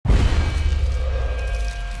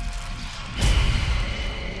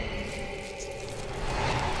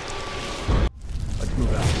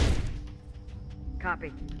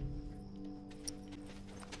Copy.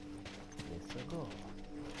 Let's go.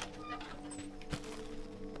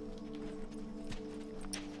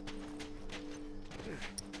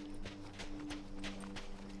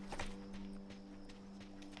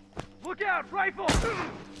 Look out, rifle!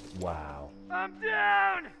 Wow. I'm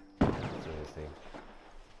down! Seriously.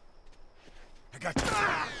 I got you.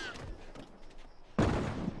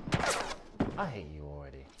 I hate you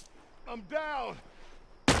already. I'm down.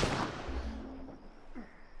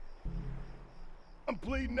 I'm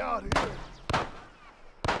bleeding out here.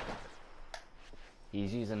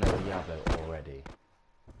 He's using a Diablo already.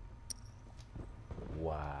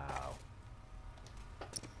 Wow.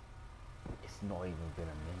 It's not even been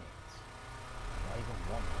a minute. Not even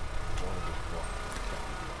 1 minute. It's already dropped.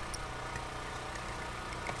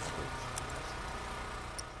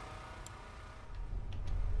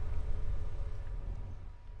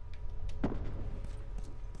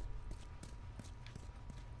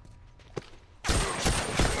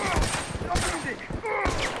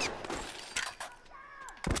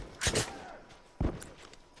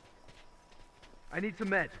 I need some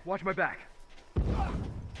meds. Watch my back. I'm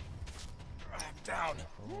down.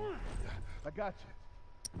 I got you.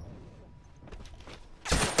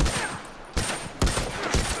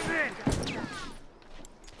 Come in.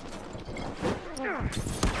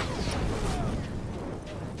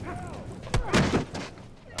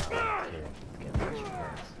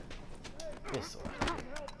 This one.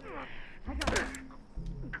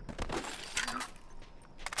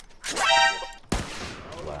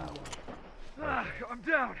 Wow. I'm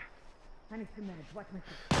down. I need some meds. Watch my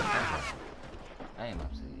back. I am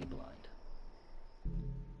absolutely blind.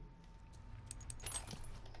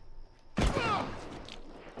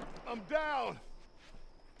 I'm down.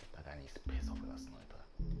 That guy needs to piss off with that sniper.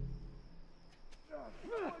 Get over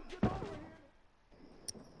here.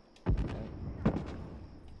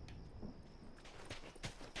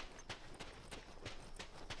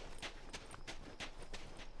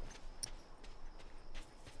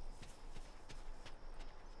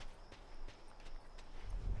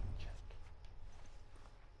 Check.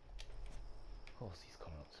 Of course he's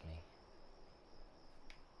coming up to me.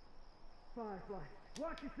 Firefly,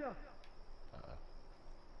 watch yourself. Uh-oh.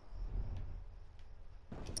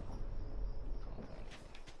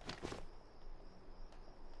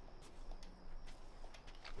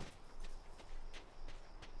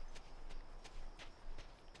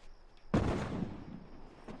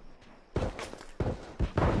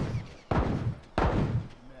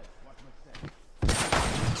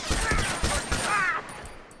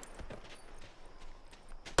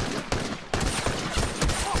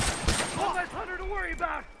 One less hunter to worry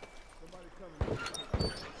about.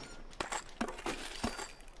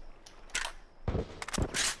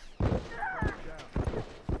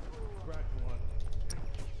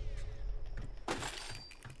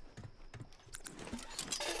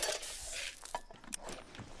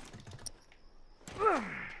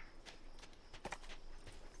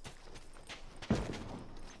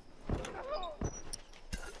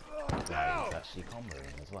 That is actually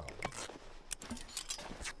comboing as well.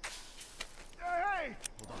 Hey,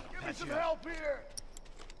 give me some help here.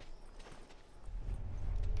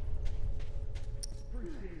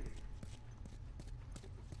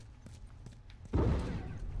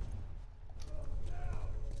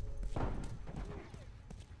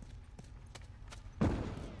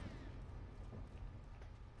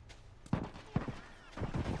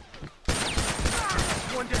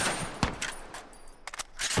 One down.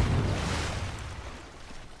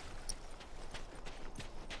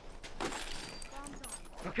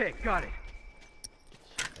 Okay, got it.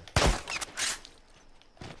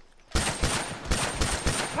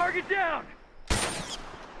 Target down!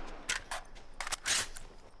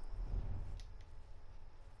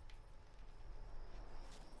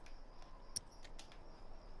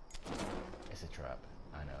 It's a trap,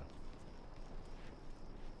 I know.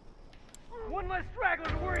 One less straggler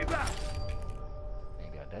to worry about!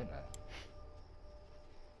 Maybe I don't know.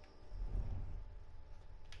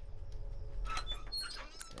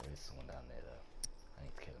 There is someone down there though. I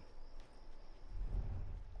need to kill him.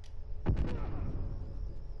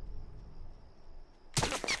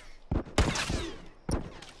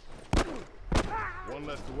 One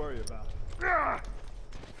less to worry about.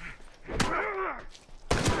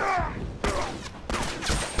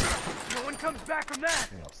 No one comes back from that!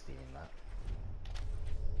 You're not stealing that.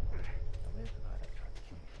 Where's the guy that tried to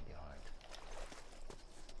kill me from behind?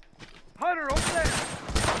 Hunter, over there!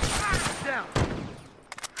 Down!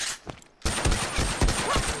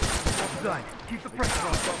 Well done. Keep the pressure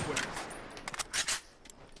on.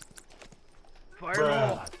 Fire in the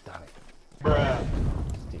hole. Damn it. Bruh.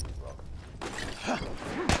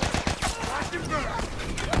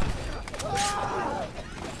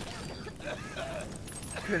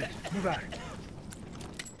 finished. Move out.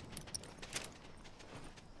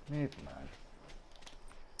 Move, man.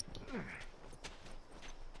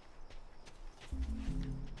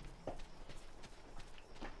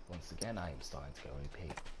 Once again, I am starting to go OP.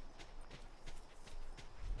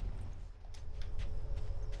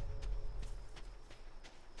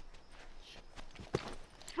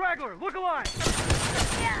 Straggler, look alive!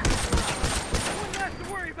 One less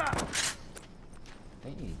to worry about!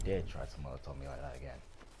 Don't you dare try to Molotov me like that again.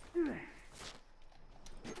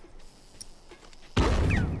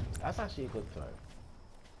 That's actually a good throw.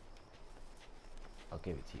 I'll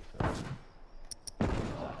give it to you first.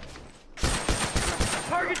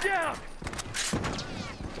 Target down!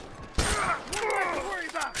 One less to worry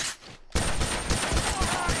about!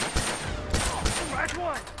 That's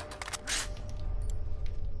one!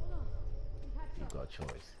 You've got a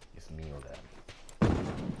choice. It's me or them.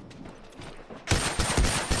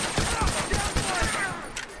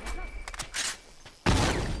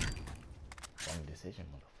 Wrong decision,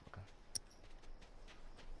 motherfucker.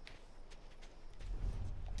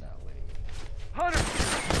 No way. Hunter!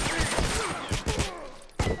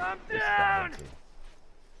 I'm down!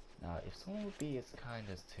 Now, if someone would be as kind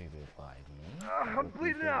as to revive me, I'm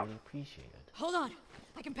bleeding out. really appreciated. Hold on.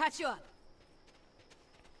 I can patch you up.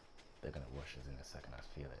 They're gonna rush us in a second, I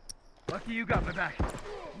feel it. Lucky you got my back.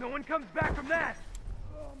 No one comes back from that!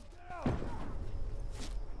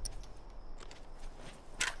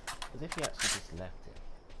 As if he actually just left him.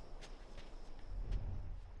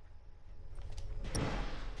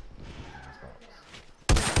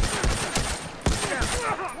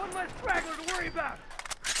 Yeah, one less straggler to worry about!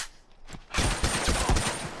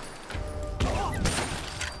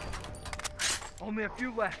 Only a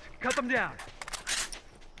few left. Cut them down.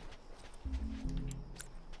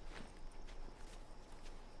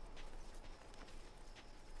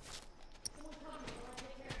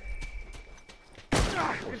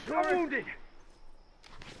 I'm wounded!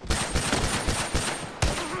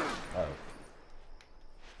 Oh.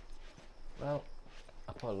 Well,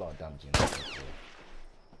 I put a lot of damage in that.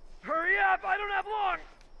 Hurry up! I don't have long!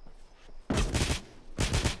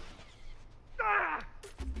 Ah!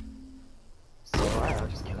 So I'll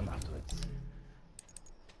just kill him afterwards.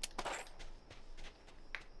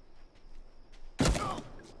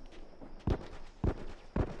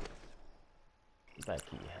 You better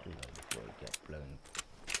keep your head low before it gets blown.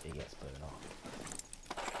 It gets blown off.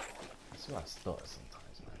 That's why I stutter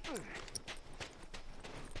sometimes, man.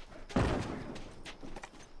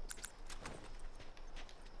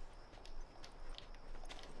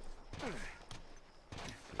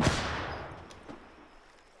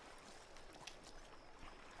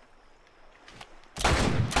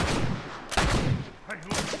 Hey,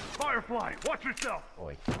 look! Firefly! Watch yourself!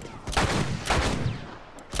 Oi,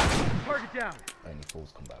 Target down! only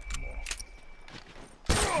fools come back for more.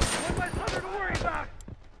 One less hunter to worry about!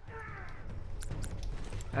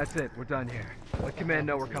 That's it. We're done here. Let command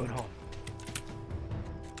know we're coming home.